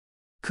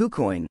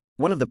KuCoin,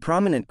 one of the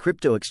prominent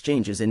crypto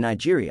exchanges in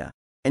Nigeria,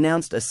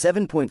 announced a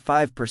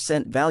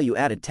 7.5%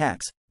 value-added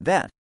tax,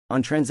 VAT,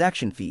 on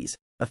transaction fees,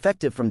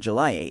 effective from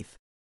July 8.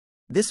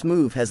 This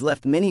move has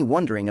left many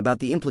wondering about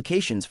the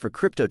implications for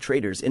crypto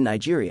traders in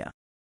Nigeria.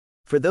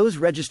 For those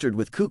registered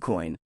with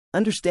KuCoin,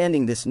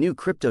 understanding this new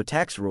crypto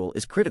tax rule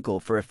is critical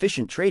for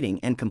efficient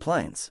trading and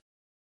compliance.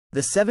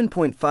 The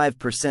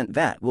 7.5%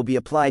 VAT will be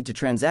applied to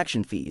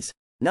transaction fees,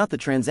 not the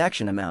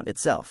transaction amount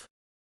itself.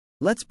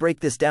 Let's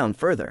break this down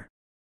further.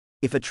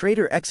 If a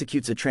trader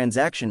executes a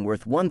transaction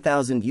worth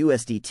 1,000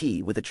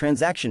 USDT with a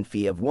transaction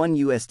fee of 1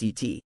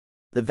 USDT,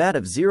 the VAT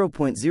of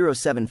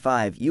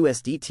 0.075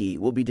 USDT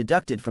will be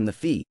deducted from the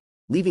fee,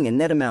 leaving a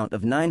net amount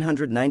of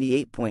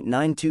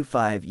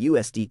 998.925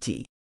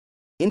 USDT.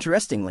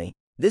 Interestingly,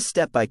 this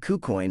step by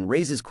KuCoin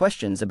raises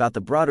questions about the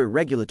broader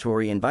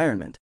regulatory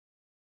environment.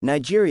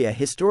 Nigeria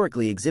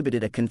historically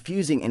exhibited a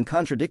confusing and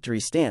contradictory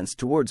stance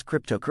towards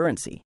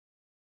cryptocurrency.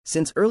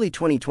 Since early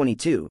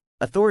 2022,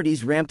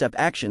 authorities ramped up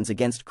actions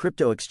against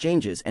crypto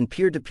exchanges and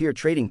peer-to-peer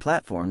trading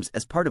platforms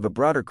as part of a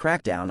broader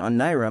crackdown on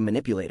naira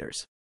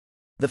manipulators.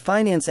 The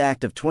Finance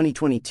Act of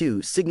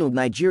 2022 signaled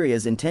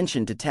Nigeria's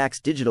intention to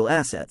tax digital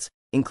assets,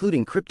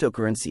 including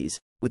cryptocurrencies,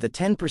 with a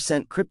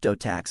 10% crypto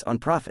tax on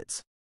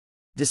profits.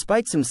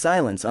 Despite some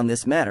silence on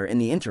this matter in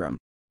the interim,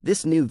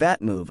 this new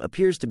VAT move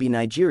appears to be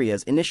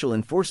Nigeria's initial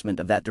enforcement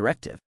of that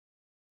directive.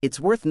 It's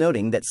worth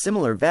noting that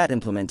similar VAT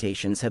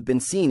implementations have been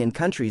seen in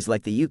countries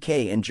like the UK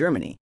and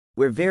Germany,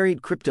 where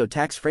varied crypto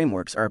tax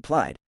frameworks are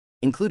applied,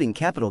 including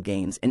capital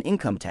gains and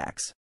income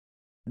tax.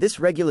 This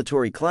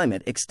regulatory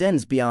climate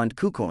extends beyond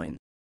KuCoin.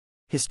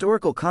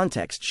 Historical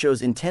context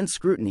shows intense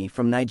scrutiny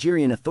from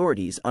Nigerian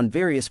authorities on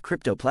various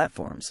crypto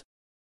platforms.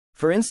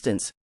 For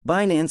instance,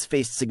 Binance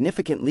faced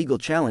significant legal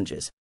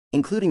challenges,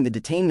 including the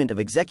detainment of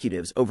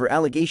executives over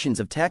allegations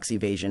of tax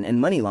evasion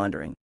and money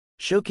laundering,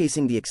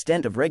 showcasing the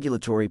extent of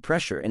regulatory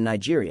pressure in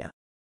Nigeria.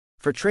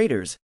 For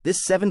traders,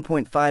 this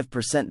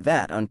 7.5%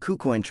 VAT on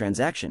KuCoin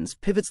transactions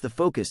pivots the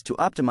focus to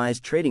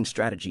optimize trading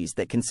strategies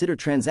that consider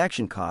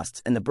transaction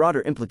costs and the broader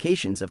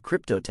implications of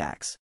crypto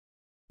tax.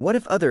 What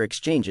if other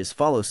exchanges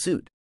follow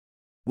suit?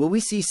 Will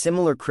we see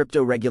similar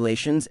crypto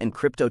regulations and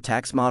crypto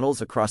tax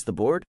models across the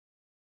board?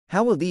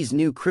 How will these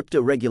new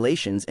crypto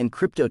regulations and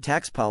crypto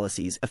tax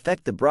policies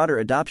affect the broader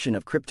adoption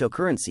of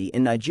cryptocurrency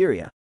in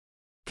Nigeria?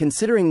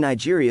 Considering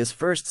Nigeria's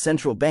first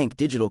central bank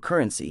digital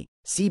currency,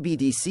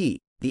 CBDC,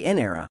 the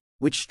Naira,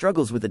 which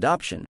struggles with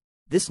adoption,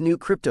 this new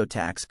crypto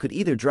tax could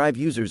either drive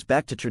users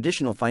back to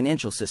traditional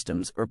financial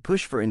systems or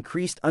push for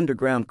increased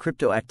underground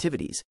crypto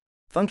activities,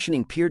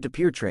 functioning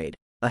peer-to-peer trade,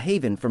 a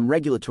haven from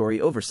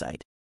regulatory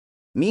oversight.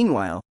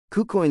 Meanwhile,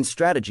 KuCoin's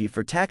strategy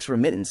for tax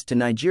remittance to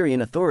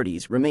Nigerian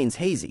authorities remains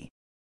hazy.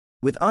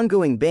 With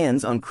ongoing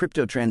bans on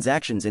crypto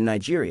transactions in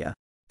Nigeria,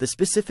 the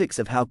specifics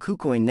of how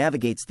KuCoin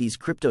navigates these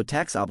crypto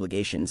tax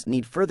obligations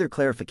need further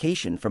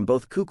clarification from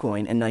both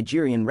KuCoin and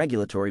Nigerian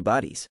regulatory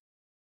bodies.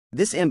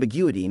 This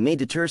ambiguity may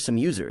deter some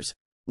users,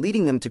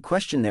 leading them to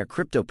question their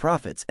crypto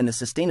profits and the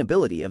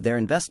sustainability of their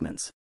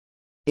investments.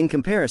 In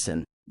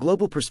comparison,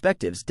 global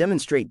perspectives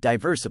demonstrate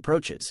diverse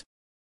approaches.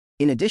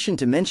 In addition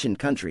to mentioned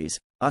countries,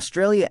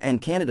 Australia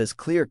and Canada's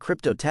clear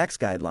crypto tax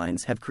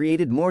guidelines have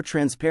created more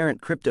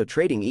transparent crypto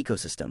trading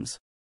ecosystems.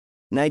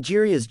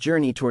 Nigeria's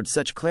journey towards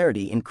such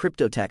clarity in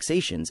crypto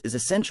taxations is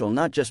essential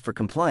not just for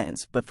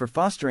compliance but for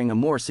fostering a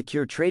more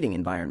secure trading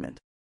environment.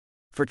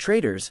 For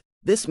traders,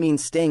 this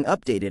means staying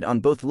updated on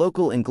both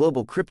local and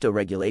global crypto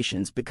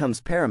regulations becomes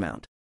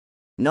paramount.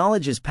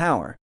 Knowledge is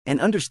power, and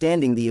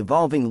understanding the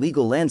evolving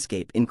legal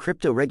landscape in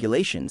crypto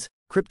regulations,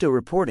 crypto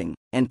reporting,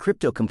 and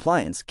crypto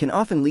compliance can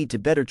often lead to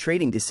better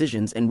trading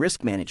decisions and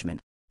risk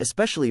management,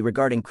 especially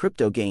regarding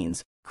crypto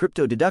gains,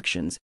 crypto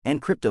deductions,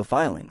 and crypto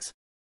filings.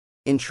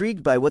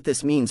 Intrigued by what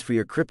this means for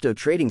your crypto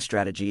trading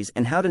strategies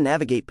and how to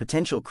navigate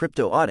potential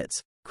crypto audits,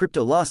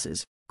 crypto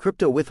losses,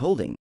 crypto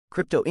withholding,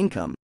 crypto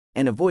income,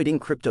 and avoiding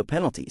crypto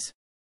penalties?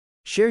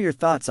 Share your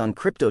thoughts on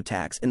crypto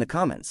tax in the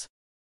comments.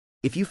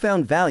 If you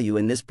found value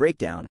in this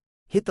breakdown,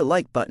 hit the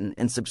like button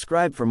and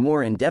subscribe for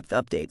more in-depth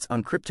updates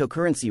on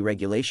cryptocurrency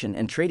regulation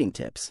and trading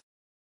tips.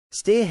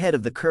 Stay ahead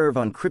of the curve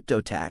on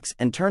crypto tax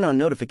and turn on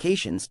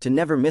notifications to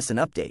never miss an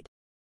update.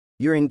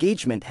 Your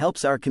engagement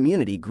helps our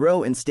community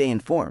grow and stay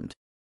informed.